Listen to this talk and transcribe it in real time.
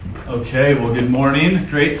Okay, well, good morning.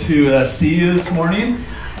 Great to see you this morning.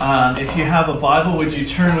 If you have a Bible, would you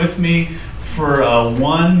turn with me for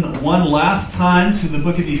one last time to the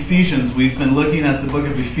book of Ephesians? We've been looking at the book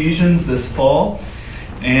of Ephesians this fall,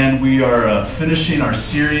 and we are finishing our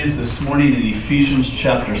series this morning in Ephesians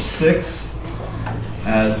chapter 6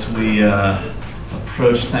 as we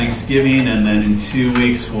approach Thanksgiving, and then in 2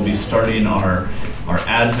 weeks we'll be starting our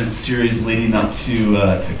Advent series leading up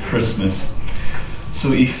to Christmas.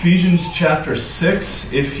 So Ephesians chapter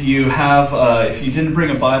 6, if you didn't bring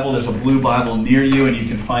a Bible, there's a blue Bible near you, and you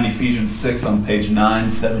can find Ephesians 6 on page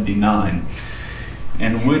 979.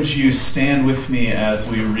 And would you stand with me as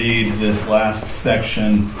we read this last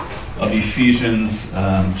section of Ephesians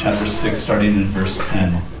chapter 6, starting in verse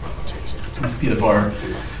 10. Let's give our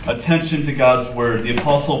attention to God's Word. The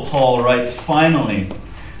Apostle Paul writes, "Finally,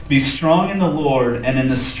 be strong in the Lord and in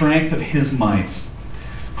the strength of His might.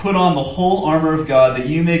 Put on the whole armor of God, that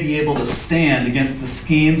you may be able to stand against the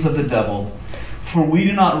schemes of the devil. For we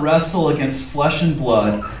do not wrestle against flesh and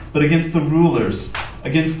blood, but against the rulers,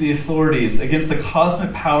 against the authorities, against the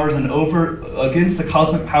cosmic powers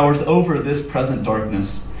over this present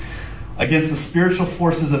darkness, against the spiritual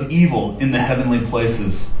forces of evil in the heavenly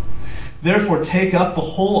places. Therefore take up the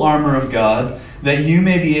whole armor of God, that you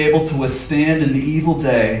may be able to withstand in the evil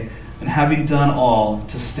day, and having done all,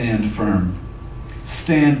 to stand firm.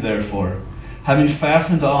 Stand, therefore, having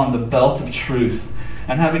fastened on the belt of truth,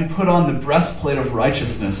 and having put on the breastplate of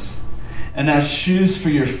righteousness, and as shoes for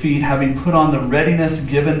your feet, having put on the readiness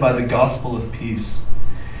given by the gospel of peace.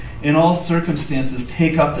 In all circumstances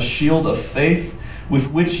take up the shield of faith,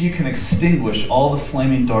 with which you can extinguish all the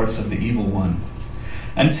flaming darts of the evil one.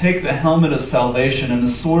 And take the helmet of salvation and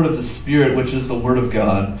the sword of the Spirit, which is the word of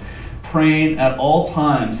God, praying at all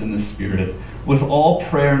times in the Spirit, with all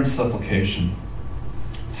prayer and supplication.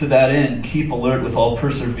 To that end, keep alert with all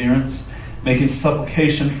perseverance, making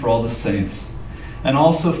supplication for all the saints, and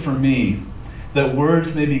also for me, that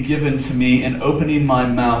words may be given to me in opening my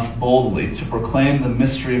mouth boldly to proclaim the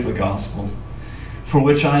mystery of the gospel, for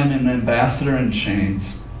which I am an ambassador in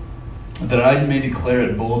chains, that I may declare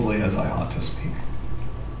it boldly as I ought to speak.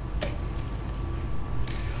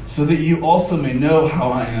 So that you also may know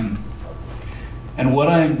how I am and what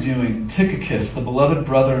I am doing. Tychicus, the beloved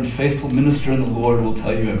brother and faithful minister in the Lord, will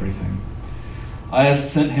tell you everything. I have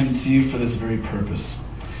sent him to you for this very purpose,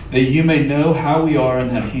 that you may know how we are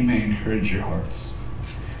and that he may encourage your hearts.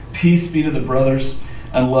 Peace be to the brothers,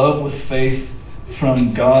 and love with faith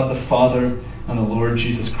from God the Father and the Lord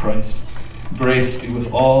Jesus Christ. Grace be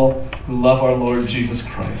with all who love our Lord Jesus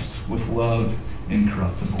Christ with love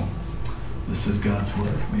incorruptible." This is God's word.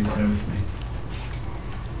 Will you pray with me?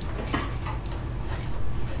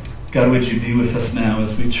 God, would you be with us now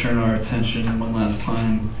as we turn our attention one last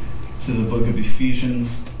time to the book of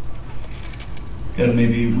Ephesians? God,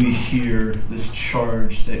 maybe we hear this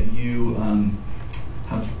charge that you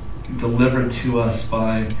have delivered to us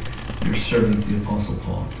by your servant, the Apostle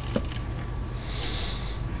Paul.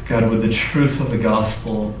 God, would the truth of the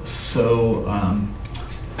gospel so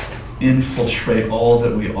infiltrate all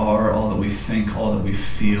that we are, all that we think, all that we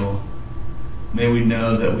feel. May we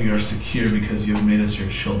know that we are secure because you have made us your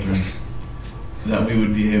children, that we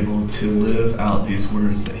would be able to live out these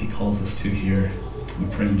words that he calls us to here. We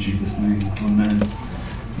pray in Jesus' name. Amen.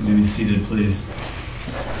 You may be seated, please.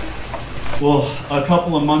 Well, a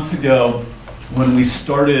couple of months ago, when we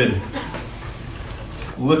started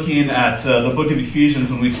looking at the book of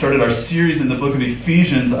Ephesians, when we started our series in the book of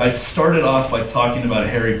Ephesians, I started off by talking about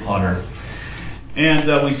Harry Potter.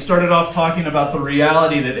 And we started off talking about the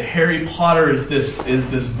reality that Harry Potter is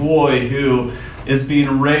this boy who is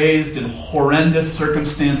being raised in horrendous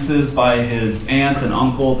circumstances by his aunt and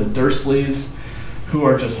uncle, the Dursleys, who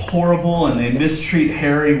are just horrible, and they mistreat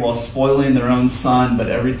Harry while spoiling their own son. But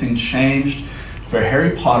everything changed for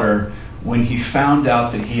Harry Potter when he found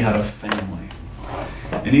out that he had a family.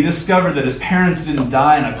 And he discovered that his parents didn't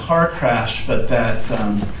die in a car crash, but that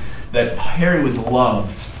Harry was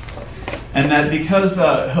loved. And that because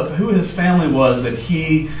of who his family was, that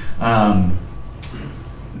his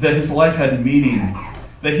life had meaning,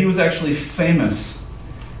 that he was actually famous,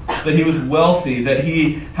 that he was wealthy, that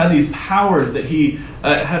he had these powers that he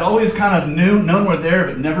had always kind of known were there,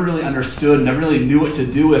 but never really understood, never really knew what to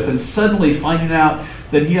do with. And suddenly finding out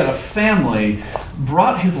that he had a family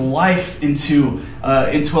brought his life into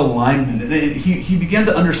alignment. And he began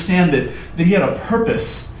to understand that he had a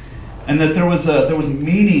purpose, and that there was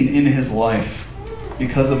meaning in his life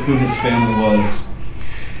because of who his family was.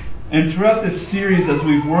 And throughout this series, as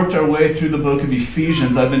we've worked our way through the book of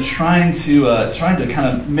Ephesians, I've been trying to kind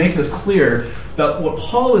of make this clear that what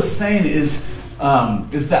Paul is saying is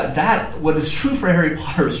is that what is true for Harry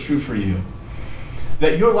Potter is true for you.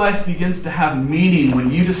 That your life begins to have meaning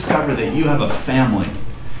when you discover that you have a family.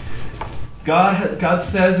 God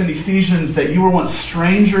says in Ephesians that you were once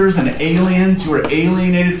strangers and aliens. You were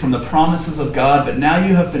alienated from the promises of God, but now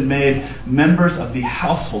you have been made members of the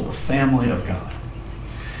household or family of God.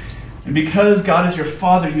 And because God is your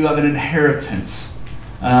Father, you have an inheritance.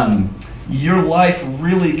 Your life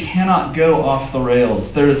really cannot go off the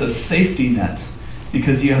rails. There is a safety net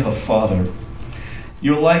because you have a Father.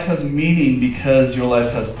 Your life has meaning because your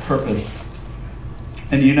life has purpose.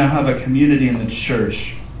 And you now have a community in the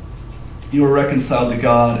church. You are reconciled to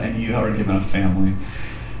God and you are given a family.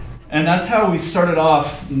 And that's how we started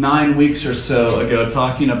off 9 weeks or so ago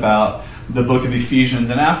talking about the book of Ephesians.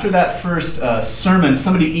 And after that first sermon,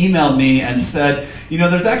 somebody emailed me and said,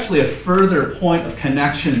 there's actually a further point of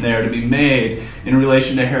connection there to be made in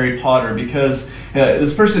relation to Harry Potter, because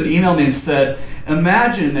this person emailed me and said,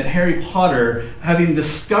 imagine that Harry Potter, having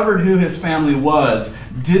discovered who his family was,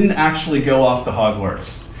 didn't actually go off to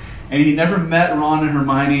Hogwarts. And he never met Ron and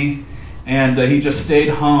Hermione, and he just stayed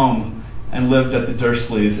home and lived at the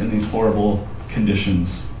Dursleys in these horrible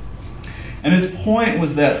conditions. And his point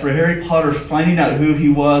was that for Harry Potter, finding out who he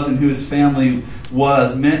was and who his family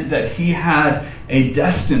was meant that he had a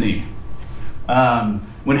destiny.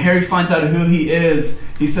 When Harry finds out who he is,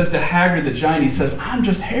 he says to Hagrid the giant, he says, I'm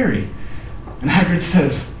just Harry. And Hagrid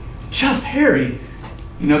says, just Harry?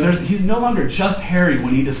 He's no longer just Harry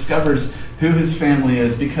when he discovers who his family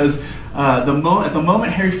is, because at the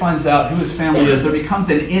moment Harry finds out who his family is, there becomes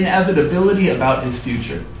an inevitability about his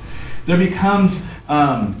future. There becomes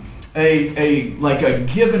a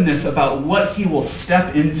givenness about what he will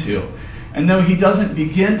step into. And though he doesn't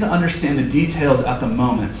begin to understand the details at the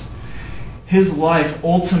moment, his life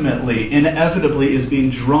ultimately, inevitably, is being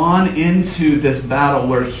drawn into this battle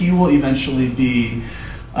where he will eventually be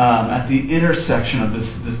at the intersection of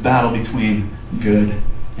this battle between good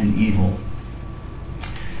and evil.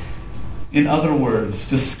 In other words,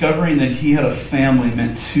 discovering that he had a family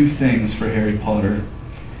meant two things for Harry Potter.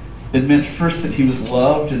 It meant first that he was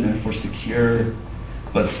loved and therefore secure,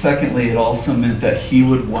 but secondly, it also meant that he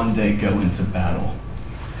would one day go into battle.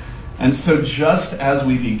 And so just as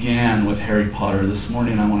we began with Harry Potter, this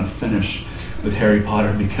morning I want to finish with Harry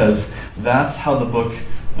Potter, because that's how the book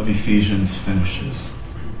of Ephesians finishes.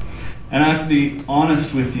 And I have to be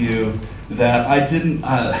honest with you that I didn't,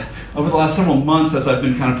 over the last several months as I've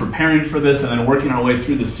been kind of preparing for this and then working our way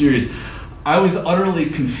through the series, I was utterly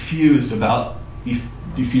confused about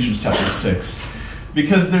Ephesians chapter 6.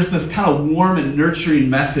 Because there's this kind of warm and nurturing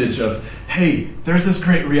message of, hey, there's this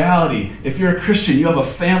great reality. If you're a Christian, you have a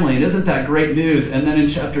family, and isn't that great news? And then in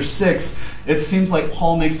chapter 6, it seems like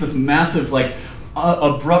Paul makes this massive,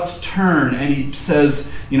 abrupt turn, and he says,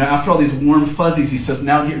 after all these warm fuzzies, he says,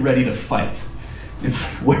 now get ready to fight. It's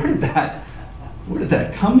like, where did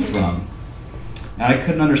that come from? And I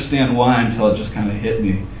couldn't understand why until it just kind of hit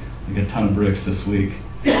me like a ton of bricks this week.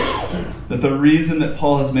 That the reason that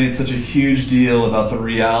Paul has made such a huge deal about the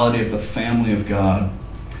reality of the family of God,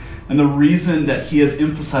 and the reason that he has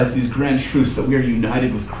emphasized these grand truths, that we are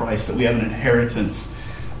united with Christ, that we have an inheritance,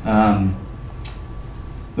 the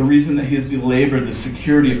reason that he has belabored the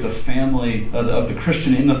security of the family, of the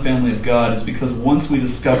Christian in the family of God, is because once we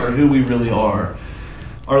discover who we really are,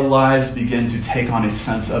 our lives begin to take on a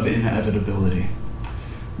sense of inevitability.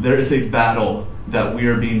 There is a battle that we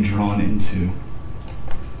are being drawn into.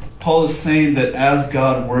 Paul is saying that as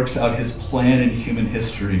God works out his plan in human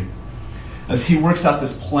history, as he works out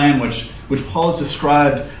this plan which Paul has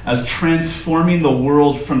described as transforming the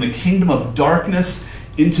world from the kingdom of darkness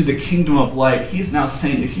into the kingdom of light, he's now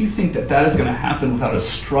saying, if you think that that is going to happen without a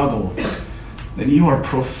struggle, then you are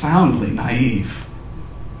profoundly naive.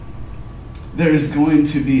 There is going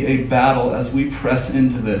to be a battle as we press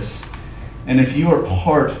into this. And if you are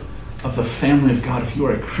part of the family of God, if you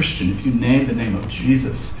are a Christian, if you name the name of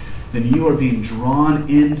Jesus, then you are being drawn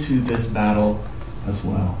into this battle as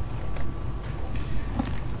well.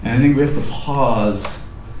 And I think we have to pause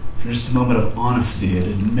for just a moment of honesty and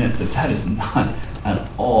admit that that is not at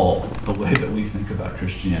all the way that we think about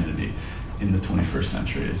Christianity in the 21st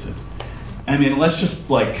century, is it? I mean, let's just,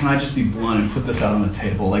 can I just be blunt and put this out on the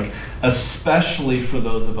table? Especially for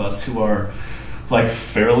those of us who are,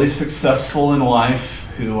 fairly successful in life,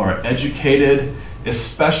 who are educated,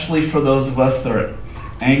 especially for those of us that are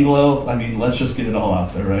Anglo, let's just get it all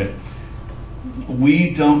out there, right?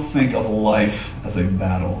 We don't think of life as a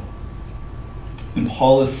battle. And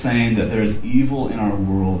Paul is saying that there is evil in our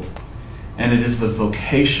world, and it is the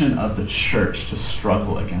vocation of the church to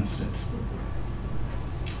struggle against it.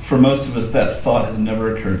 For most of us, that thought has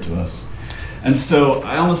never occurred to us. And so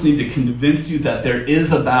I almost need to convince you that there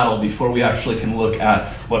is a battle before we actually can look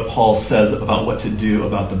at what Paul says about what to do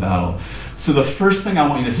about the battle. So the first thing I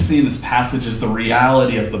want you to see in this passage is the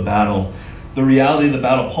reality of the battle. The reality of the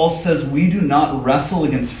battle. Paul says we do not wrestle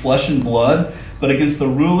against flesh and blood, but against the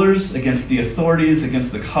rulers, against the authorities,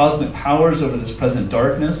 against the cosmic powers over this present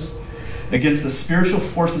darkness, against the spiritual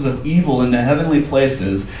forces of evil in the heavenly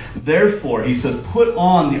places. Therefore, he says, put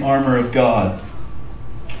on the armor of God,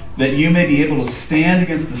 that you may be able to stand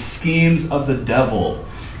against the schemes of the devil.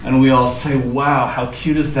 And we all say, wow, how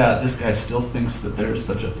cute is that? This guy still thinks that there is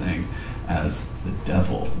such a thing as the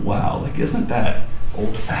devil. Wow, like isn't that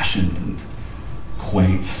old-fashioned and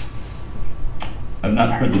quaint? I've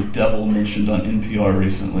not heard the devil mentioned on NPR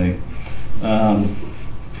recently.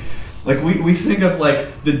 We think of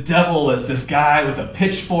like the devil as this guy with a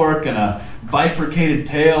pitchfork and a bifurcated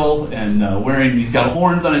tail and he's got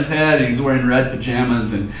horns on his head and he's wearing red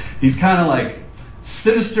pajamas and he's kind of like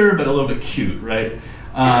sinister but a little bit cute, right?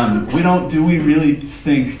 Do we really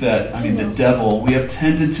think that, the devil, we have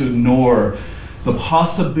tended to ignore the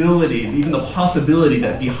possibility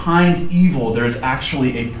that behind evil there is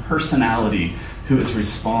actually a personality who is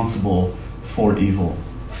responsible for evil.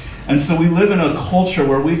 And so we live in a culture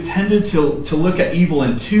where we've tended to look at evil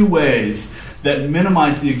in two ways that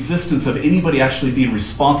minimize the existence of anybody actually being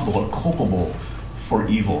responsible or culpable for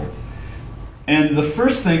evil. And the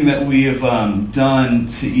first thing that we have done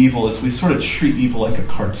to evil is we sort of treat evil like a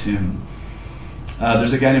cartoon.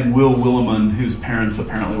 There's a guy named Will Willimon whose parents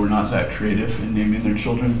apparently were not that creative in naming their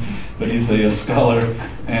children, but he's a scholar.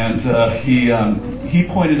 And he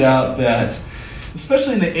pointed out that,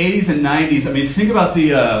 especially in the 80s and 90s, think about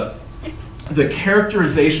the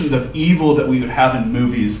characterizations of evil that we would have in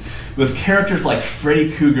movies with characters like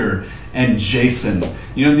Freddy Krueger and Jason.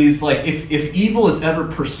 These if evil is ever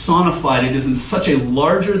personified, it is in such a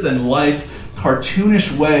larger than life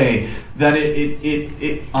cartoonish way that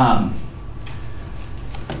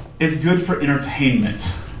it's good for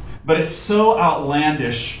entertainment. But it's so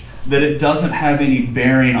outlandish that it doesn't have any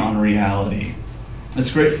bearing on reality.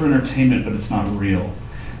 It's great for entertainment, but it's not real.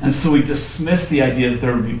 And so we dismiss the idea that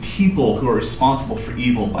there would be people who are responsible for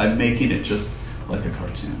evil by making it just like a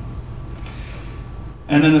cartoon.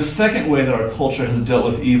 And then the second way that our culture has dealt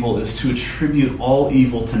with evil is to attribute all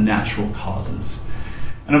evil to natural causes.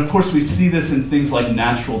 And of course we see this in things like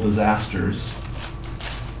natural disasters,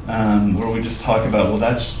 where we just talk about, well,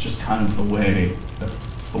 that's just kind of the way that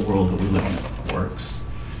the world that we live in works.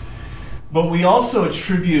 But we also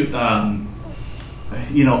attribute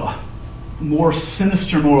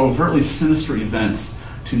more overtly sinister events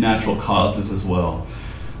to natural causes as well.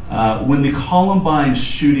 When the Columbine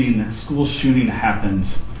school shooting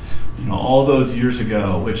happened, all those years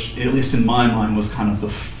ago, which at least in my mind was kind of the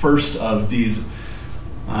first of these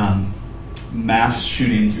mass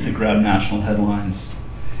shootings to grab national headlines,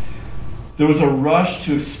 there was a rush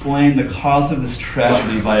to explain the cause of this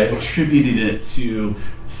tragedy by attributing it to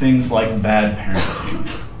things like bad parenting.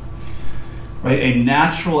 Right? A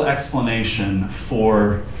natural explanation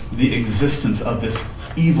for the existence of this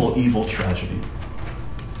evil tragedy.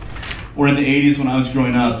 Or in the 80s when I was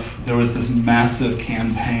growing up, there was this massive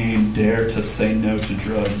campaign, Dare to Say No to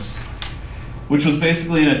Drugs, which was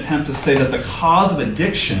basically an attempt to say that the cause of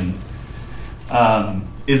addiction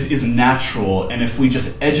is natural, and if we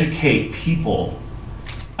just educate people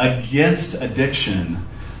against addiction,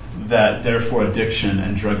 that therefore addiction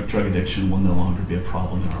and drug addiction will no longer be a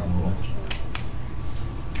problem in our world.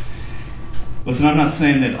 Listen, I'm not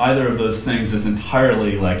saying that either of those things is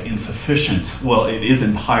entirely insufficient. Well, it is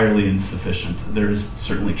entirely insufficient. There is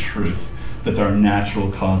certainly truth that there are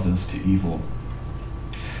natural causes to evil.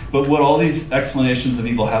 But what all these explanations of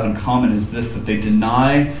evil have in common is this, that they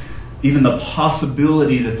deny even the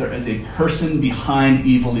possibility that there is a person behind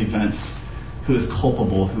evil events who is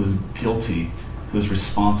culpable, who is guilty, who is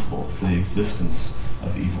responsible for the existence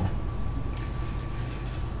of evil.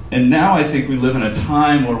 And now I think we live in a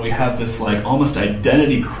time where we have this almost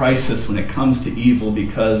identity crisis when it comes to evil,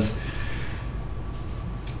 because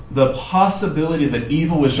the possibility that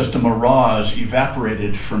evil was just a mirage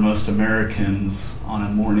evaporated for most Americans on a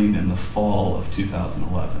morning in the fall of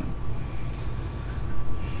 2011.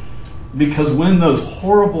 Because when those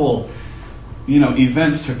horrible,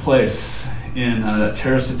 events took place in a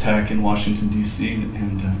terrorist attack in Washington, D.C. and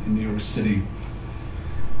in New York City,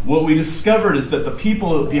 what we discovered is that the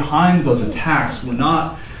people behind those attacks were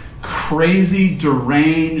not crazy,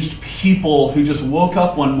 deranged people who just woke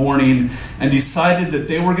up one morning and decided that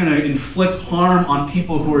they were going to inflict harm on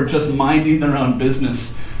people who were just minding their own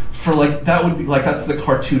business. That's the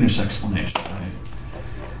cartoonish explanation, right?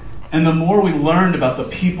 And the more we learned about the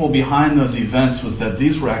people behind those events was that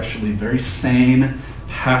these were actually very sane,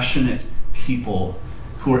 passionate people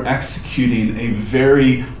who were executing a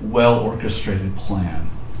very well-orchestrated plan.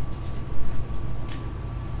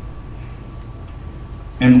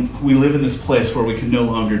 And we live in this place where we can no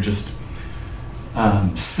longer just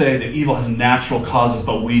say that evil has natural causes,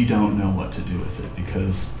 but we don't know what to do with it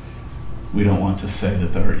because we don't want to say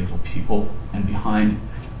that there are evil people, and behind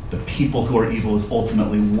the people who are evil is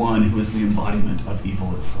ultimately one who is the embodiment of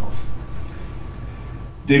evil itself.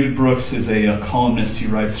 David Brooks is a columnist. He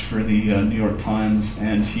writes for the New York Times,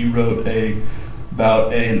 and he wrote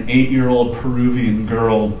about an 8-year-old Peruvian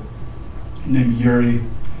girl named Yuri.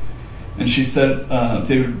 And she said,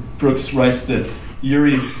 David Brooks writes that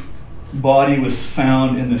Yuri's body was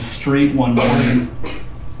found in the street one morning,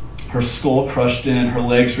 her skull crushed in, her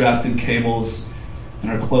legs wrapped in cables,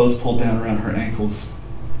 and her clothes pulled down around her ankles.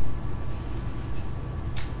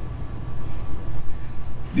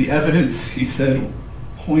 The evidence, he said,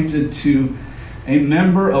 pointed to a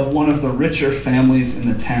member of one of the richer families in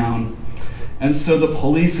the town, and so the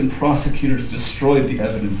police and prosecutors destroyed the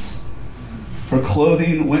evidence. Her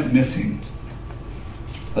clothing went missing.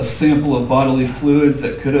 A sample of bodily fluids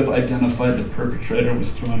that could have identified the perpetrator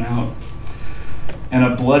was thrown out, and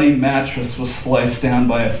a bloody mattress was sliced down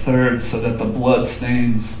by a third so that the blood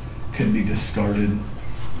stains could be discarded.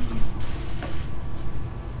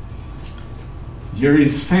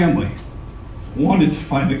 Yuri's family wanted to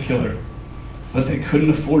find the killer, but they couldn't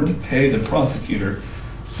afford to pay the prosecutor,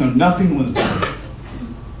 so nothing was done.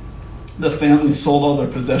 The family sold all their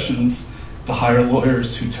possessions to hire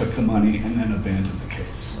lawyers who took the money and then abandoned the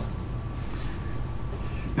case.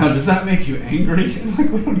 Now, does that make you angry?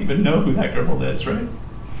 Like, we don't even know who that girl is, right?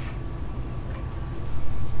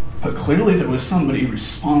 But clearly there was somebody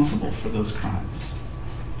responsible for those crimes.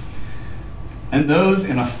 And those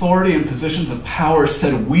in authority and positions of power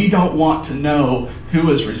said, we don't want to know who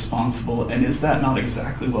is responsible. And is that not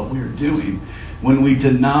exactly what we are doing when we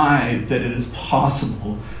deny that it is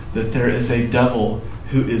possible that there is a devil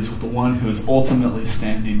who is the one who is ultimately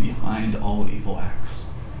standing behind all evil acts?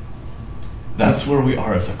 That's where we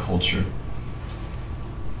are as a culture.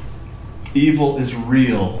 Evil is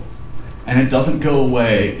real, and it doesn't go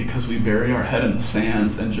away because we bury our head in the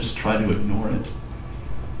sands and just try to ignore it.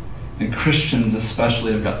 And Christians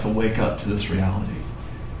especially have got to wake up to this reality.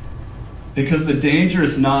 Because the danger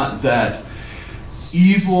is not that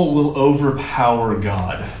evil will overpower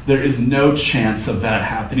God. There is no chance of that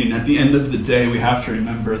happening. At the end of the day, we have to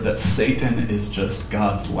remember that Satan is just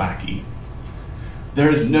God's lackey. There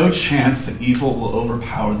is no chance that evil will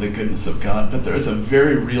overpower the goodness of God, but there is a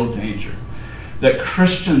very real danger that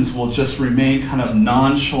Christians will just remain kind of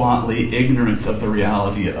nonchalantly ignorant of the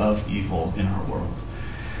reality of evil in our world.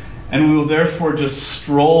 And we will therefore just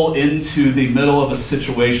stroll into the middle of a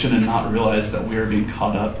situation and not realize that we are being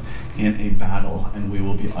caught up in a battle, and we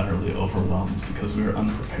will be utterly overwhelmed because we are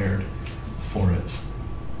unprepared for it.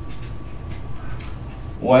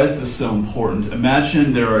 Why is this so important?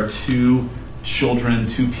 Imagine there are two children,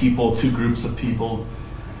 two people, two groups of people,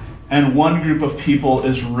 and one group of people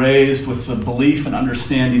is raised with the belief and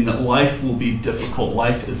understanding that life will be difficult,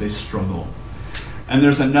 life is a struggle. And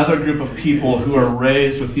there's another group of people who are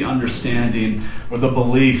raised with the understanding or the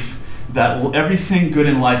belief that everything good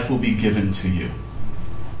in life will be given to you.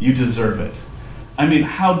 You deserve it. I mean,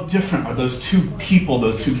 how different are those two people,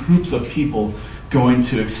 those two groups of people going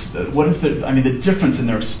to, the difference in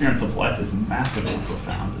their experience of life is massive and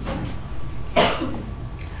profound, isn't it?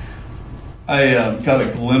 I got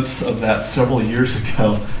a glimpse of that several years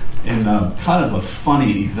ago in kind of a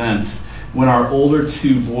funny event when our older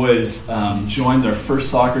two boys joined their first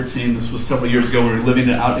soccer team. This was several years ago. We were living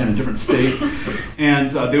out in a different state, and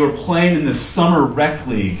they were playing in this summer rec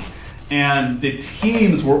league. And the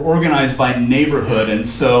teams were organized by neighborhood, and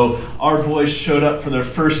so our boys showed up for their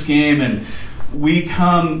first game, and we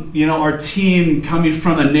come, our team coming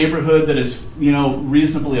from a neighborhood that is,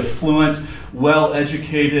 reasonably affluent,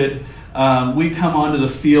 well-educated. We come onto the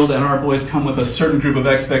field, and our boys come with a certain group of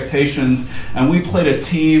expectations, and we played a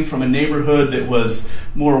team from a neighborhood that was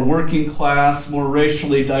more working class, more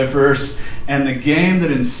racially diverse, and the game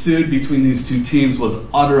that ensued between these two teams was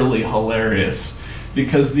utterly hilarious.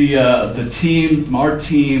 Because our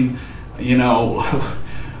team,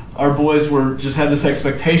 our boys had this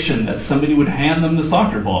expectation that somebody would hand them the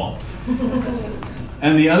soccer ball.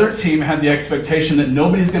 And the other team had the expectation that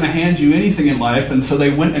nobody's going to hand you anything in life, and so they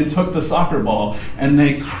went and took the soccer ball, and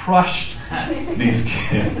they crushed these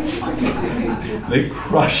kids. They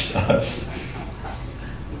crushed us.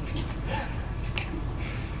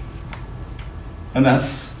 And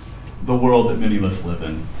that's the world that many of us live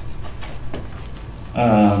in.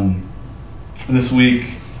 This week,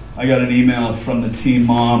 I got an email from the team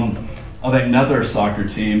mom of another soccer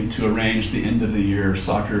team to arrange the end of the year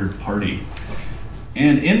soccer party.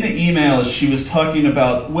 And in the email, as she was talking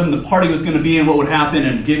about when the party was going to be and what would happen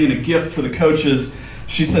and giving a gift for the coaches,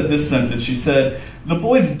 she said this sentence. She said, "The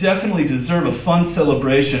boys definitely deserve a fun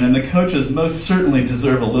celebration, and the coaches most certainly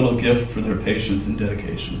deserve a little gift for their patience and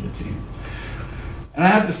dedication to the team." And I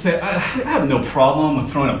have to say, I have no problem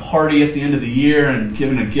with throwing a party at the end of the year and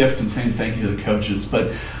giving a gift and saying thank you to the coaches,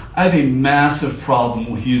 but I have a massive problem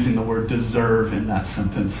with using the word deserve in that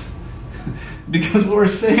sentence. Because what we're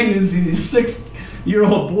saying is these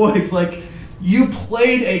 6-year-old boys, like, you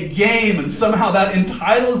played a game and somehow that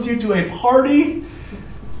entitles you to a party?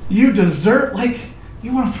 You deserve, like,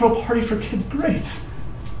 you want to throw a party for kids, great.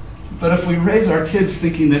 But if we raise our kids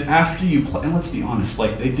thinking that after you play, and let's be honest,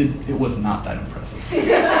 like they did, it was not that impressive.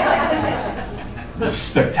 It was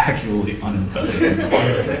spectacularly unimpressive.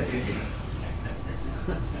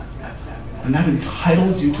 And that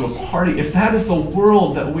entitles you to a party. If that is the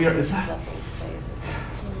world that we are, is that?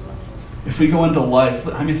 If we go into life,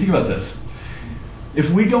 I mean, think about this. If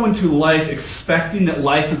we go into life expecting that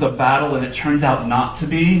life is a battle and it turns out not to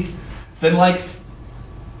be, then like,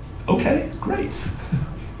 okay, great.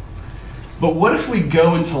 But what if we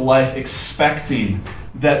go into life expecting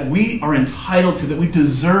that we are entitled to, that we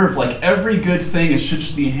deserve, like every good thing should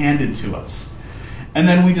just be handed to us? And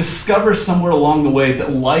then we discover somewhere along the way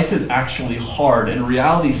that life is actually hard and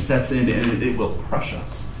reality sets in and it will crush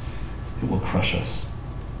us. It will crush us.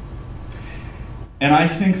 And I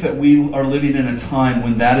think that we are living in a time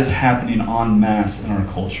when that is happening en masse in our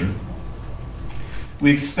culture. We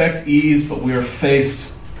expect ease, but we are faced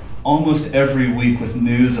almost every week with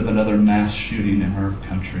news of another mass shooting in our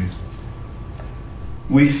country.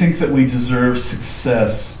 We think that we deserve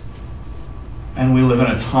success, and we live in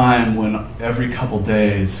a time when every couple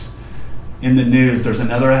days in the news there's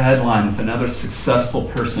another headline with another successful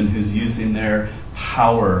person who's using their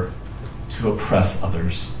power to oppress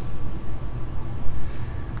others.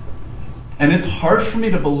 And it's hard for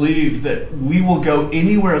me to believe that we will go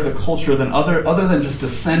anywhere as a culture other than just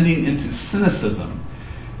descending into cynicism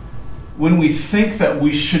when we think that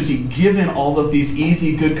we should be given all of these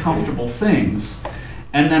easy, good, comfortable things,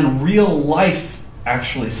 and then real life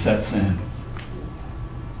actually sets in.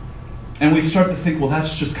 And we start to think, well,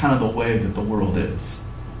 that's just kind of the way that the world is.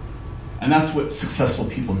 And that's what successful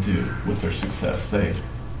people do with their success. They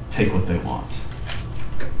take what they want.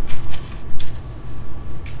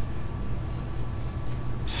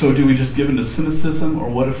 So do we just give into cynicism, or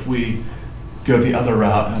what if we go the other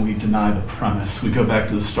route and we deny the premise? We go back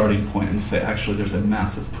to the starting point and say, actually, there's a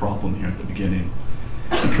massive problem here at the beginning.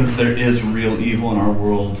 Because there is real evil in our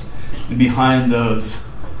world. And behind those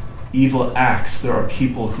evil acts, there are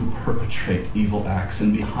people who perpetrate evil acts.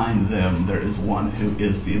 And behind them, there is one who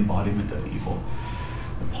is the embodiment of evil.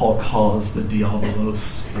 That Paul calls the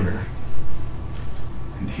diabolos here.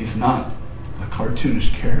 And he's not a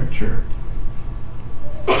cartoonish character.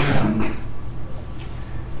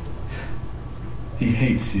 He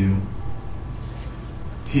hates you.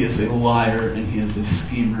 He is a liar and he is a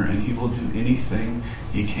schemer, and he will do anything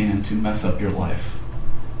he can to mess up your life.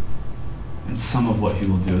 And some of what he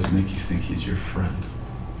will do is make you think he's your friend.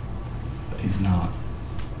 But he's not.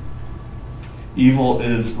 Evil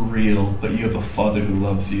is real, but you have a Father who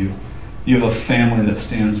loves you. You have a family that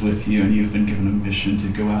stands with you, and you've been given a mission to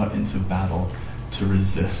go out into battle to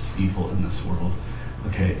resist evil in this world.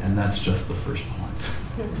 Okay, and that's just the first point.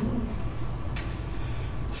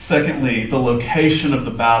 Secondly, the location of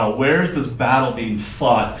the battle. Where is this battle being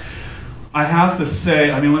fought? I have to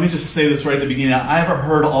say, let me just say this right at the beginning. I've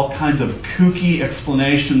heard all kinds of kooky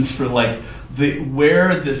explanations for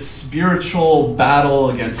where this spiritual battle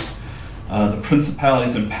against the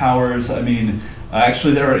principalities and powers.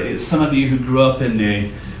 Actually, there are some of you who grew up in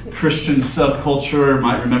a Christian subculture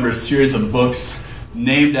might remember a series of books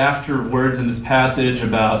named after words in this passage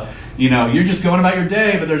about, you're just going about your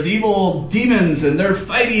day, but there's evil demons and they're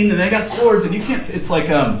fighting and they got swords and you can't. It's like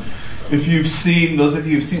if you've seen, those of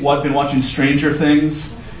you who've been watching Stranger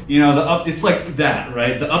Things, it's like that,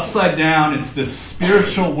 right? The upside down, it's this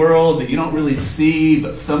spiritual world that you don't really see,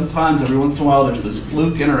 but sometimes every once in a while there's this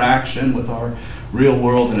fluke interaction with our real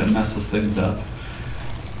world and it messes things up.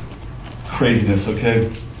 Craziness, okay?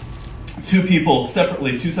 Two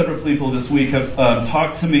separate people this week have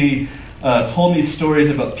talked to me, told me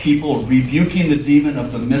stories about people rebuking the demon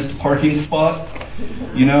of the missed parking spot.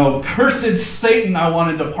 Cursed Satan, I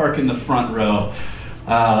wanted to park in the front row.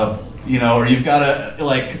 Or you've got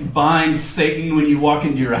to bind Satan when you walk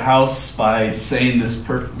into your house by saying this.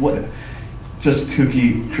 just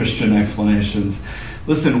kooky Christian explanations.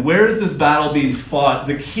 Listen, where is this battle being fought?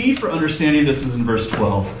 The key for understanding this is in verse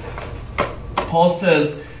 12. Paul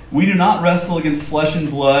says, "We do not wrestle against flesh and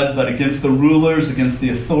blood, but against the rulers, against the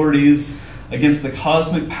authorities, against the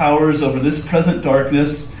cosmic powers over this present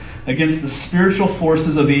darkness, against the spiritual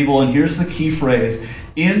forces of evil," and here's the key phrase,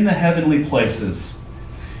 "in the heavenly places."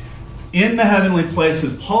 In the heavenly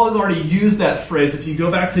places. Paul has already used that phrase. If you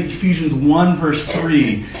go back to Ephesians 1, verse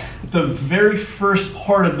 3, the very first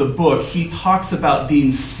part of the book, he talks about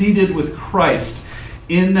being seated with Christ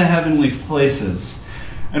in the heavenly places.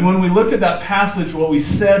 And when we looked at that passage, what we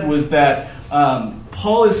said was that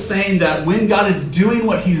Paul is saying that when God is doing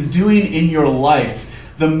what he's doing in your life,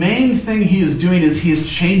 the main thing he is doing is he is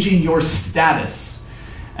changing your status.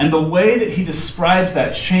 And the way that he describes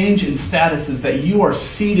that change in status is that you are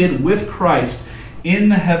seated with Christ in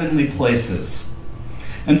the heavenly places.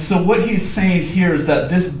 And so what he's saying here is that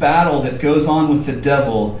this battle that goes on with the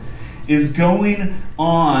devil is going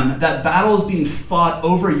on, that battle is being fought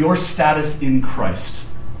over your status in Christ.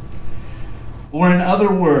 Or in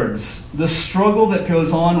other words, the struggle that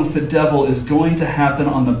goes on with the devil is going to happen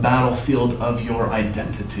on the battlefield of your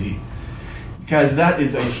identity. Guys, that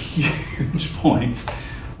is a huge point.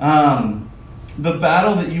 The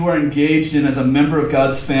battle that you are engaged in as a member of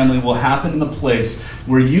God's family will happen in the place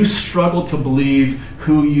where you struggle to believe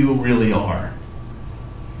who you really are.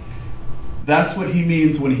 That's what he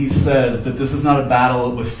means when he says that this is not a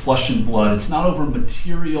battle with flesh and blood. It's not over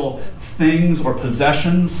material things or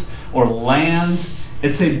possessions or land.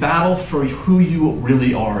 It's a battle for who you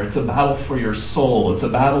really are. It's a battle for your soul. It's a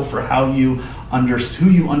battle for who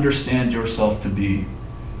you understand yourself to be.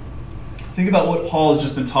 Think about what Paul has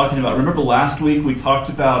just been talking about. Remember last week we talked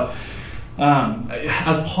about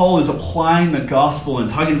as Paul is applying the gospel and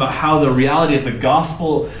talking about how the reality of the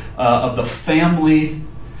gospel of the family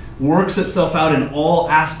works itself out in all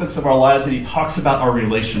aspects of our lives, and he talks about our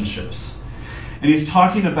relationships. And he's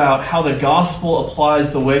talking about how the gospel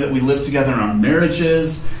applies the way that we live together in our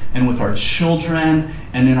marriages and with our children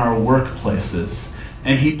and in our workplaces.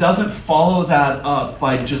 And he doesn't follow that up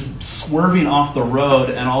by just swerving off the road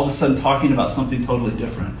and all of a sudden talking about something totally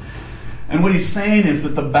different. And what he's saying is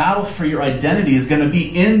that the battle for your identity is going to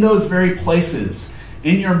be in those very places,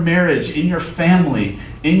 in your marriage, in your family,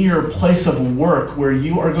 in your place of work, where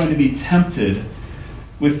you are going to be tempted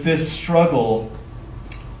with this struggle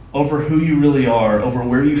over who you really are, over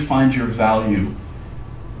where you find your value.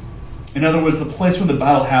 In other words, the place where the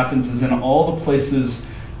battle happens is in all the places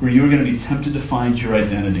where you are going to be tempted to find your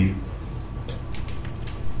identity.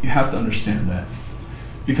 You have to understand that.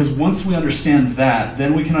 Because once we understand that,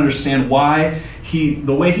 then we can understand why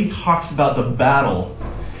the way he talks about the battle,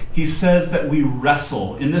 he says that we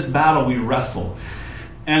wrestle. In this battle, we wrestle.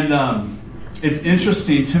 And it's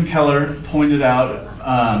interesting, Tim Keller pointed out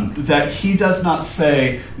that he does not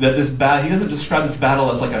say that he doesn't describe this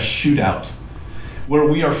battle as like a shootout, where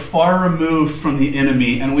we are far removed from the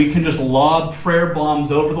enemy and we can just lob prayer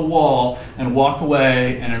bombs over the wall and walk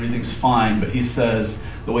away and everything's fine. But he says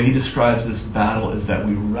the way he describes this battle is that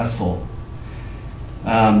we wrestle.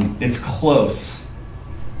 It's close.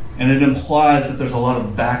 And it implies that there's a lot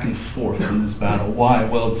of back and forth in this battle. Why?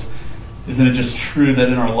 Well, isn't it just true that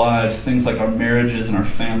in our lives, things like our marriages and our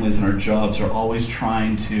families and our jobs are always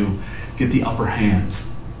trying to get the upper hand?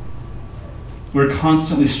 We're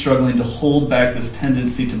constantly struggling to hold back this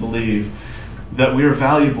tendency to believe that we are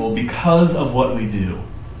valuable because of what we do.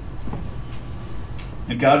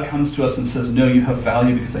 And God comes to us and says, no, you have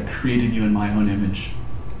value because I created you in my own image.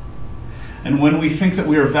 And when we think that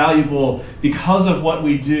we are valuable because of what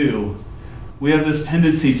we do, we have this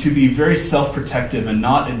tendency to be very self-protective and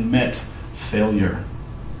not admit failure.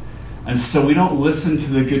 And so we don't listen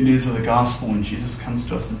to the good news of the gospel when Jesus comes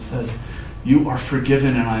to us and says, you are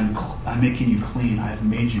forgiven and I'm making you clean. I have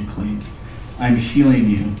made you clean. I'm healing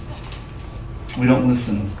you. We don't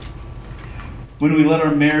listen. When we let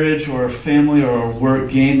our marriage or our family or our work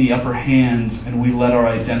gain the upper hand and we let our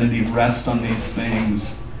identity rest on these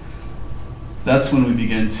things, that's when we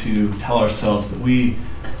begin to tell ourselves that we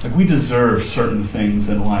deserve certain things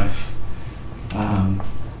in life.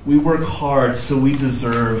 We work hard, so we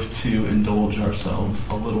deserve to indulge ourselves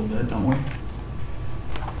a little bit, don't we?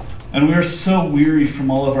 And we are so weary from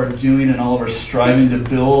all of our doing and all of our striving to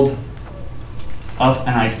build up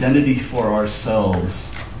an identity for ourselves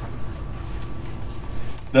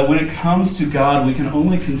that when it comes to God, we can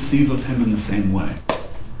only conceive of him in the same way.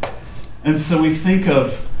 And so we think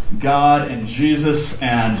of God and Jesus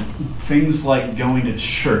and things like going to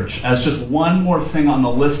church as just one more thing on the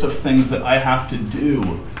list of things that I have to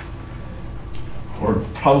do. or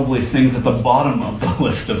probably things at the bottom of the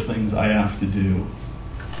list of things I have to do.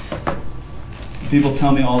 People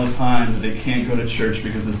tell me all the time that they can't go to church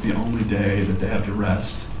because it's the only day that they have to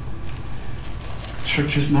rest.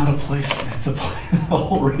 Church is not a place. The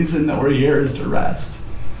whole reason that we're here is to rest.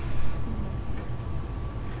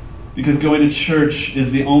 Because going to church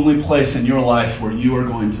is the only place in your life where you are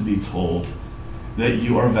going to be told that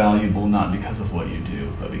you are valuable not because of what you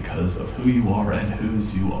do, but because of who you are and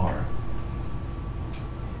whose you are.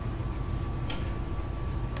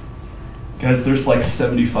 Guys, there's like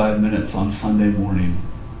 75 minutes on Sunday morning.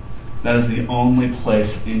 That is the only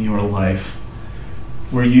place in your life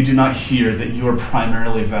where you do not hear that you are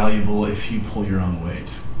primarily valuable if you pull your own weight.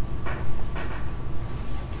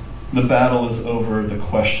 The battle is over the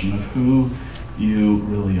question of who you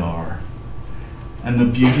really are. And the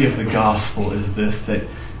beauty of the gospel is this, that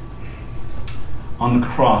on the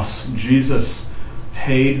cross, Jesus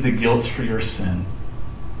paid the guilt for your sin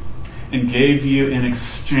and gave you in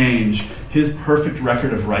exchange his perfect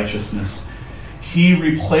record of righteousness. He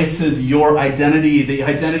replaces your identity, the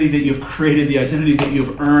identity that you've created, the identity that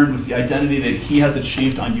you've earned, with the identity that he has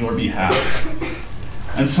achieved on your behalf.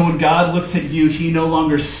 And so when God looks at you, he no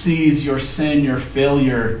longer sees your sin, your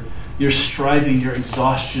failure, your striving, your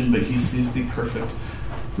exhaustion, but he sees the perfect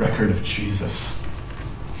record of Jesus.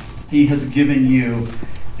 He has given you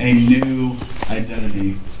a new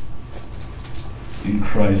identity in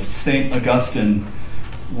Christ. St. Augustine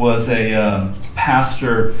was a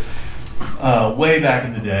pastor way back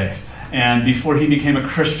in the day. And before he became a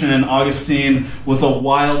Christian, Augustine was a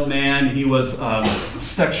wild man. He was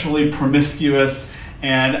sexually promiscuous.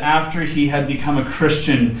 And after he had become a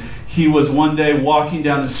Christian, he was one day walking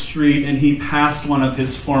down the street and he passed one of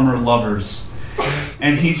his former lovers.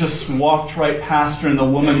 And he just walked right past her, and the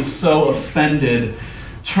woman, so offended,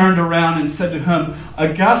 turned around and said to him,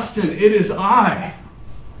 "Augustine, it is I."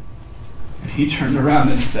 And he turned around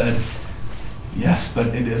and said, "Yes, but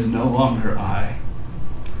it is no longer I."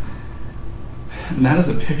 And that is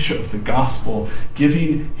a picture of the gospel,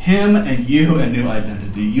 giving him and you a new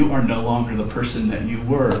identity. You are no longer the person that you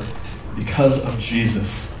were because of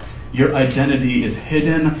Jesus. Your identity is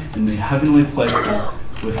hidden in the heavenly places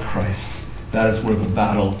with Christ. That is where the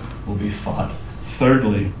battle will be fought.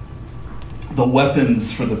 Thirdly, the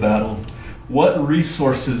weapons for the battle. What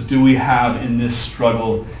resources do we have in this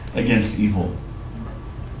struggle against evil?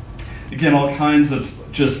 Again, all kinds of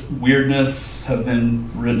just weirdness have been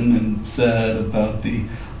written and said about the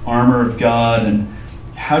armor of God, and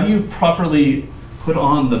how do you properly put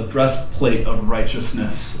on the breastplate of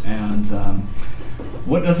righteousness, and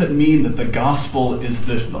what does it mean that the gospel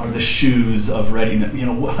are the shoes of readiness? You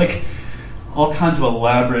know, like all kinds of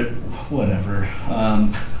elaborate whatever.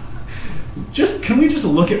 Can we just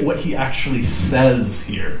look at what he actually says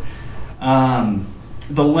here?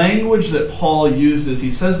 The language that Paul uses, he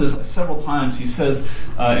says this several times. He says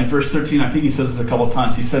in verse 13, I think he says this a couple of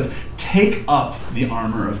times, he says, "Take up the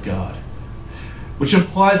armor of God," which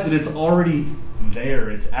implies that it's already there.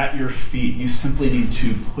 It's at your feet. You simply need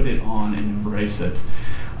to put it on and embrace it.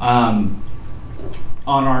 I'm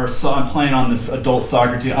playing on this adult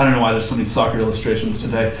soccer team. I don't know why there's so many soccer illustrations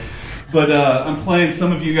today. But I'm playing,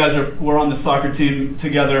 some of you guys were on the soccer team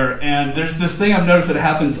together, and there's this thing I've noticed that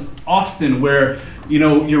happens often where, you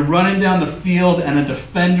know, you're running down the field and a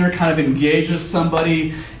defender kind of engages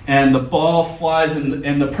somebody and the ball flies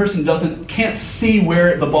and the person can't see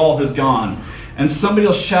where the ball has gone. And somebody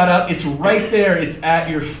will shout out, "It's right there, it's at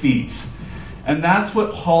your feet." And that's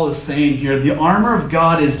what Paul is saying here. The armor of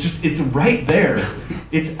God it's right there.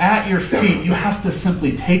 It's at your feet. You have to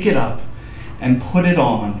simply take it up and put it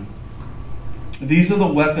on. These are the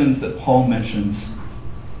weapons that Paul mentions.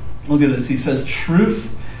 Look at this. He says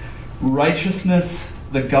truth, righteousness,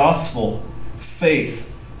 the gospel, faith,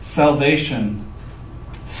 salvation,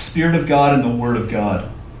 the Spirit of God, and the Word of God.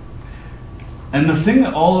 And the thing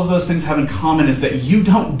that all of those things have in common is that you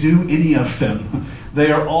don't do any of them. They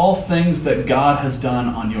are all things that God has done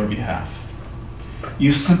on your behalf.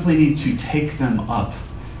 You simply need to take them up,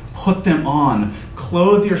 put them on,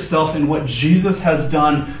 clothe yourself in what Jesus has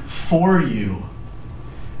done for you,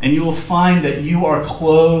 and you will find that you are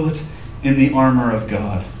clothed in the armor of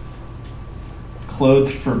God,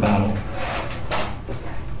 clothed for battle.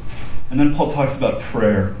 And then Paul talks about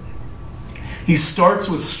prayer. He starts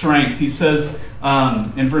with strength. He says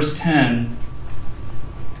in verse 10,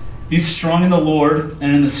 "Be strong in the Lord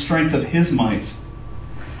and in the strength of his might."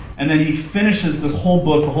 And then he finishes the whole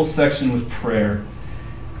book, the whole section, with prayer.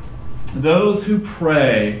 Those who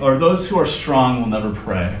pray, or those who are strong, will never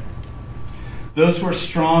pray. Those who are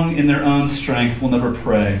strong in their own strength will never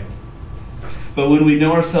pray. But when we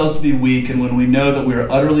know ourselves to be weak, and when we know that we are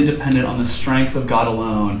utterly dependent on the strength of God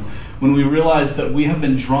alone, when we realize that we have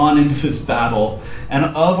been drawn into this battle, and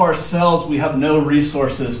of ourselves we have no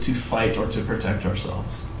resources to fight or to protect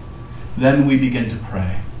ourselves, then we begin to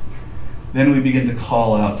pray. Then we begin to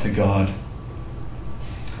call out to God.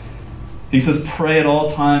 He says, pray at all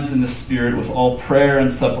times in the Spirit with all prayer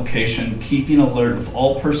and supplication, keeping alert with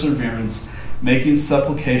all perseverance, making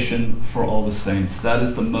supplication for all the saints. That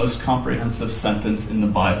is the most comprehensive sentence in the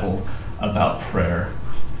Bible about prayer.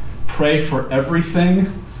 Pray for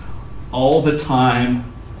everything, all the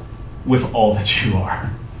time, with all that you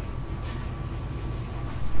are.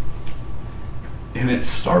 And it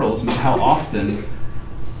startles me how often,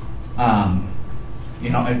 I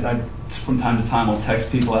from time to time I'll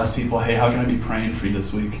text people, ask people, hey, how can I be praying for you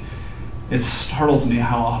this week? It startles me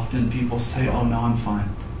how often people say, oh no, I'm fine.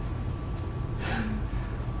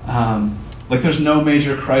 Like there's no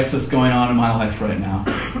major crisis going on in my life right now.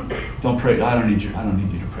 Don't pray. I don't need you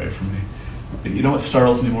to pray for me. But you know what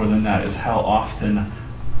startles me more than that is how often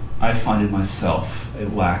I find in myself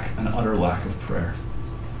an utter lack of prayer.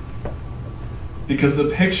 Because the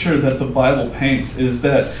picture that the Bible paints is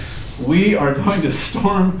that we are going to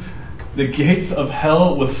storm the gates of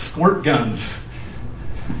hell with squirt guns.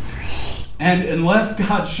 And unless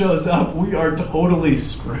God shows up, we are totally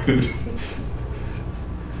screwed.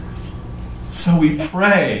 So we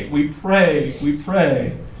pray.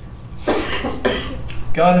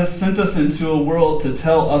 God has sent us into a world to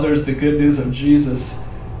tell others the good news of Jesus.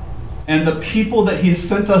 And the people that He's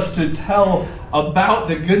sent us to tell about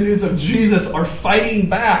the good news of Jesus are fighting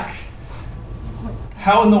back.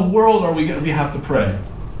 How in the world are we have to pray?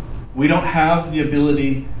 We don't have the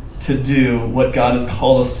ability to do what God has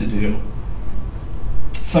called us to do.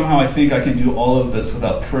 Somehow I think I can do all of this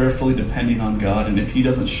without prayerfully depending on God, and if He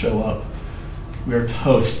doesn't show up, we are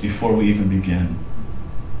toast before we even begin.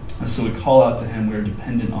 And so we call out to Him, we are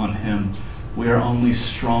dependent on Him. We are only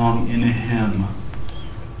strong in Him.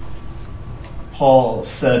 Paul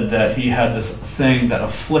said that he had this thing that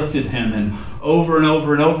afflicted him, and over and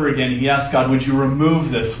over again he asked God, would you remove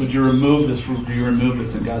this? Would you remove this? Would you remove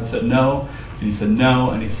this? And God said no, and he said no,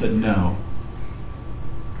 and he said no.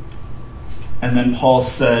 And then Paul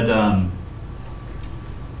said,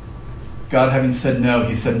 God having said no,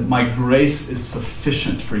 he said, my grace is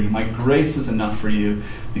sufficient for you. My grace is enough for you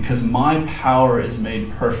because my power is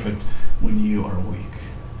made perfect when you are weak.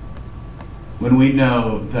 When we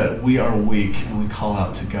know that we are weak and we call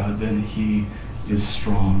out to God, then He is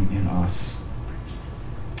strong in us.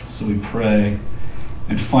 So we pray.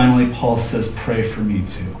 And finally, Paul says, pray for me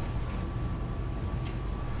too.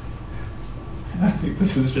 And I think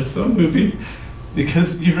this is just so moving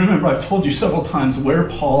because you remember I've told you several times where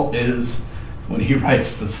Paul is when he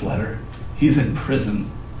writes this letter. He's in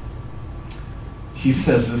prison. He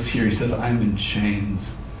says this here. He says, I'm in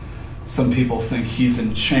chains. Some people think he's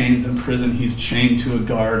in chains in prison. He's chained to a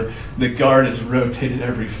guard. The guard is rotated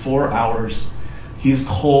every 4 hours. He's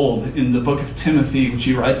cold. In the book of Timothy, which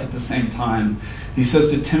he writes at the same time, he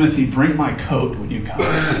says to Timothy, bring my coat when you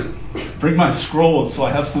come. Bring my scrolls so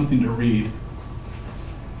I have something to read.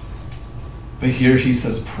 But here he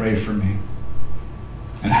says, pray for me.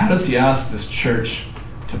 And how does he ask this church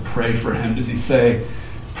to pray for him? Does he say,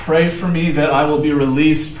 pray for me that I will be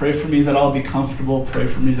released. Pray for me that I'll be comfortable. Pray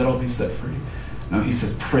for me that I'll be set free. No, he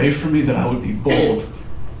says, pray for me that I would be bold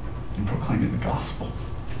in proclaiming the gospel.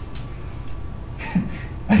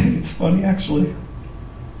 I think it's funny, actually,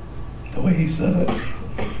 the way he says it.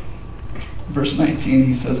 Verse 19,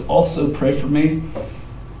 he says, also pray for me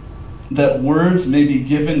that words may be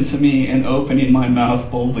given to me in opening my mouth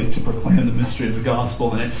boldly to proclaim the mystery of the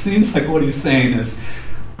gospel. And it seems like what he's saying is,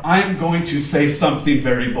 I'm going to say something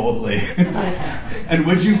very boldly. And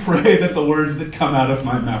would you pray that the words that come out of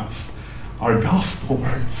my mouth are gospel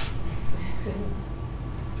words?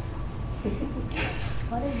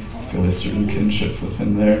 I feel a certain kinship with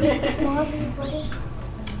him there.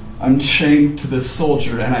 I'm chained to this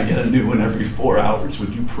soldier and I get a new one every 4 hours.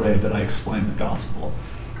 Would you pray that I explain the gospel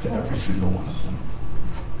to every single one of them?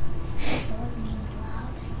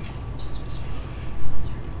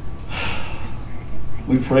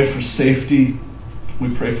 We pray for safety. We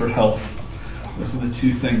pray for health. Those are the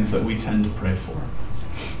two things that we tend to pray for.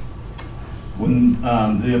 When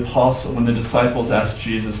the disciples asked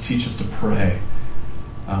Jesus, teach us to pray,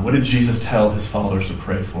 what did Jesus tell his followers to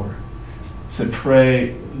pray for? He said,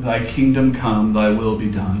 pray, thy kingdom come, thy will be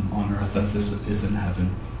done on earth as it is in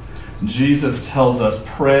heaven. Jesus tells us,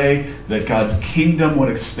 pray that God's kingdom would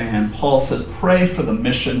expand. Paul says, pray for the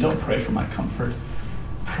mission. Don't pray for my comfort.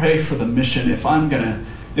 Pray for the mission. If I'm going to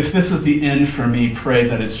If this is the end for me, pray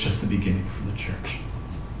that it's just the beginning for the church.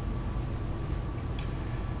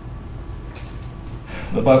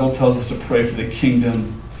 The Bible tells us to pray for the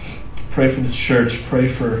kingdom, pray for the church, pray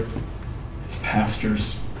for its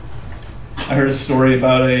pastors. I heard a story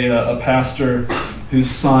about a pastor whose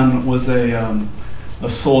son was a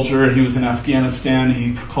soldier. He was in Afghanistan.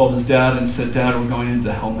 He called his dad and said, "Dad, we're going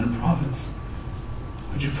into Helmand province.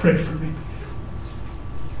 Would you pray for me?"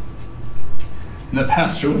 And the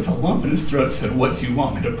pastor, with a lump in his throat, said, "What do you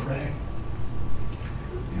want me to pray?"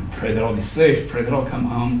 Pray that I'll be safe. Pray that I'll come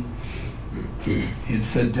home. He had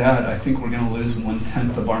said, "Dad, I think we're going to lose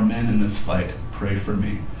 1/10 of our men in this fight. Pray for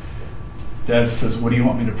me." Dad says, "What do you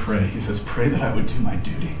want me to pray?" He says, "Pray that I would do my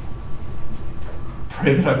duty.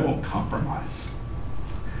 Pray that I won't compromise."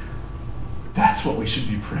 That's what we should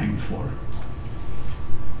be praying for.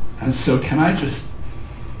 And so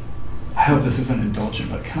I hope this isn't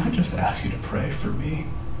indulgent, but can I just ask you to pray for me?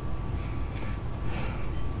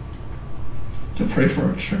 To pray for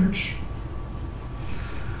our church.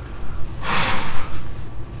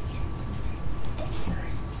 I'm sorry.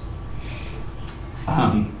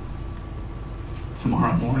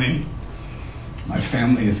 Tomorrow morning, my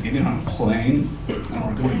family is getting on a plane and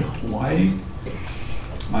we're going to Hawaii.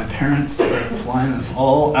 My parents are flying us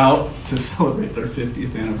all out to celebrate their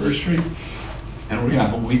 50th anniversary. And we're going to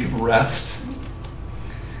have a week of rest.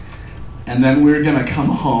 And then we're going to come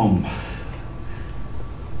home.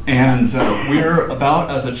 And we're about,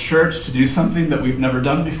 as a church, to do something that we've never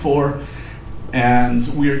done before. And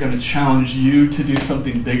we are going to challenge you to do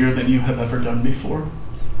something bigger than you have ever done before.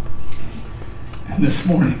 And this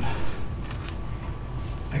morning,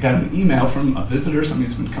 I got an email from a visitor, somebody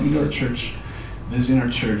who's been coming to our church, visiting our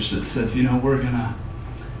church, that says, we're gonna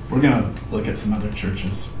look at some other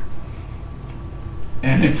churches.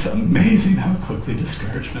 And it's amazing how quickly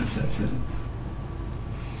discouragement sets in.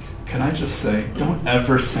 Can I just say, don't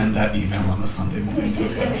ever send that email on a Sunday morning to a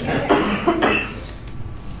pastor.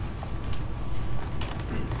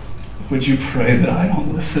 Would you pray that I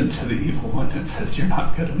don't listen to the evil one that says you're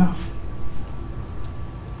not good enough?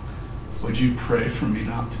 Would you pray for me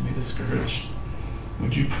not to be discouraged?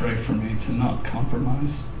 Would you pray for me to not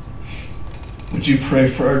compromise? Would you pray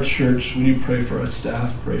for our church? Would you pray for our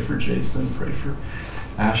staff? Pray for Jason. Pray for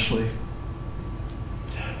Ashley.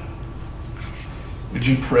 Would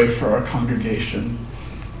you pray for our congregation?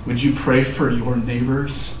 Would you pray for your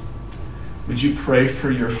neighbors? Would you pray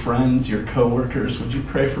for your friends, your coworkers? Would you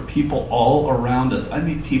pray for people all around us? I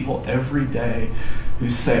meet people every day who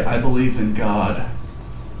say, "I believe in God,"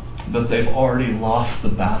 but they've already lost the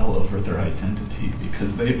battle over their identity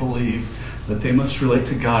because they believe that they must relate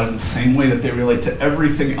to God in the same way that they relate to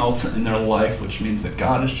everything else in their life, which means that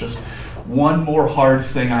God is just one more hard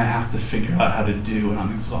thing I have to figure out how to do, and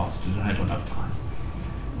I'm exhausted and I don't have time.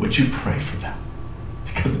 Would you pray for them?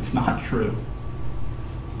 Because it's not true.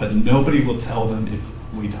 But nobody will tell them if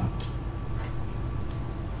we don't.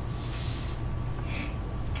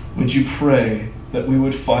 Would you pray that we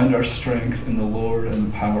would find our strength in the Lord and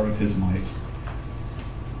the power of his might?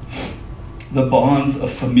 The bonds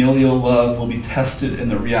of familial love will be tested in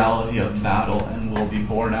the reality of battle and will be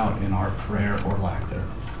borne out in our prayer or lack thereof.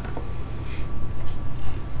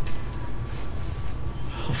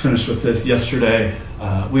 I'll finish with this. Yesterday,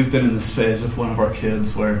 we've been in this phase with one of our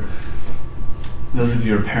kids where those of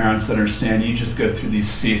you who are parents that understand, you just go through these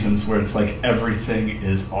seasons where it's like everything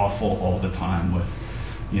is awful all the time with,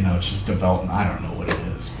 it's just development. I don't know what it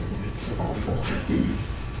is, but it's awful.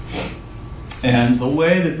 And the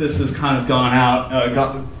way that this has kind of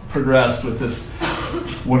progressed with this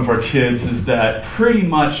one of our kids is that pretty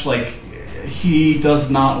much like he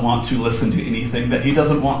does not want to listen to anything that he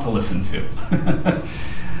doesn't want to listen to.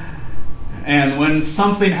 And when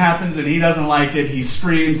something happens and he doesn't like it, he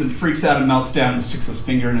screams and freaks out and melts down and sticks his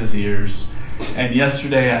finger in his ears. And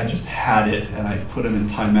yesterday I just had it and I put him in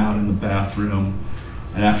timeout in the bathroom.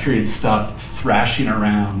 And after he'd stopped thrashing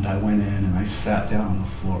around, I went in and I sat down on the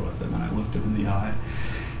floor with him and I looked him in the eye.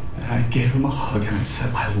 And I gave him a hug and I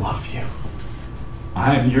said, "I love you.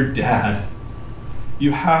 I am your dad.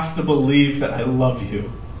 You have to believe that I love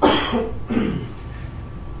you. And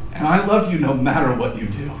I love you no matter what you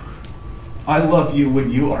do. I love you when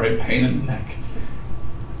you are a pain in the neck.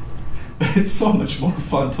 But it's so much more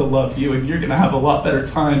fun to love you, and you're going to have a lot better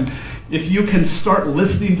time if you can start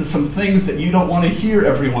listening to some things that you don't want to hear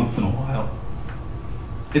every once in a while.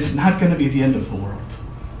 It's not going to be the end of the world.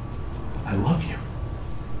 I love you."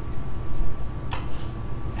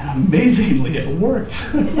 And amazingly, it worked.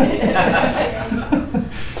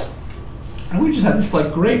 And we just had this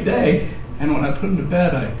great day. And when I put him to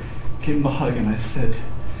bed, I gave him a hug and I said,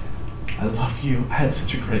 I love you. I had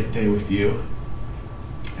such a great day with you.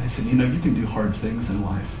 And I said, you can do hard things in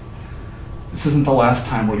life. This isn't the last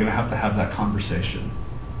time we're going to have that conversation,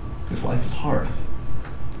 because life is hard.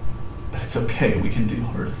 But it's okay. We can do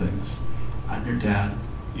hard things. I'm your dad.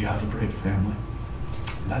 You have a great family.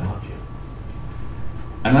 And I love you.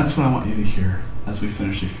 And that's what I want you to hear as we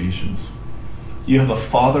finish Ephesians. You have a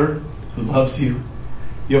Father who loves you.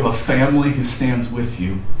 You have a family who stands with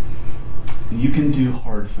you. And you can do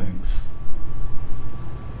hard things.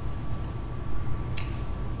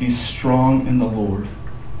 Be strong in the Lord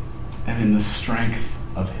and in the strength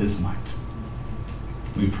of His might.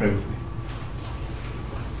 Will you pray with me?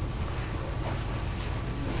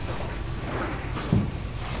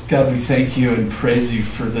 God, we thank you and praise you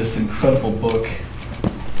for this incredible book.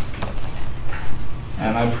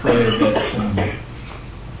 And I pray that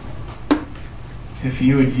if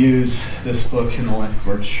you would use this book in the life of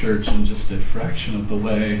our church in just a fraction of the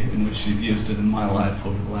way in which you've used it in my life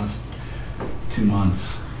over the last 2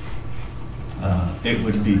 months, it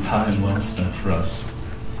would be time well spent for us.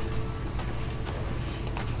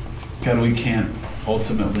 God, we can't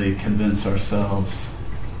ultimately convince ourselves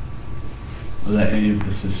that any of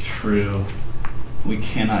this is true. We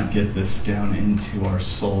cannot get this down into our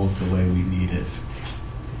souls the way we need it,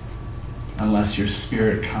 unless your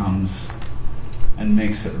Spirit comes and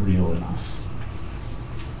makes it real in us.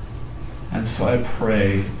 And so I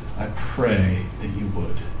pray that you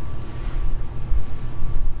would.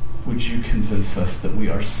 Would you convince us that we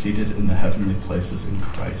are seated in the heavenly places in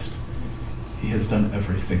Christ? He has done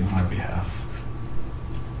everything on our behalf.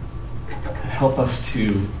 And help us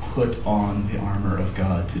to put on the armor of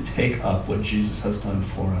God, to take up what Jesus has done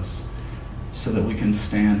for us, so that we can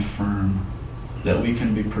stand firm, that we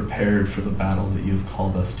can be prepared for the battle that you've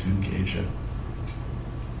called us to engage in.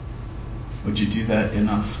 Would you do that in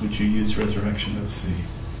us? Would you use Resurrection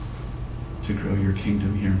OC to grow your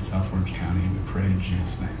kingdom here in South Orange County? And we pray in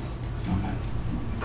Jesus' name. Amen.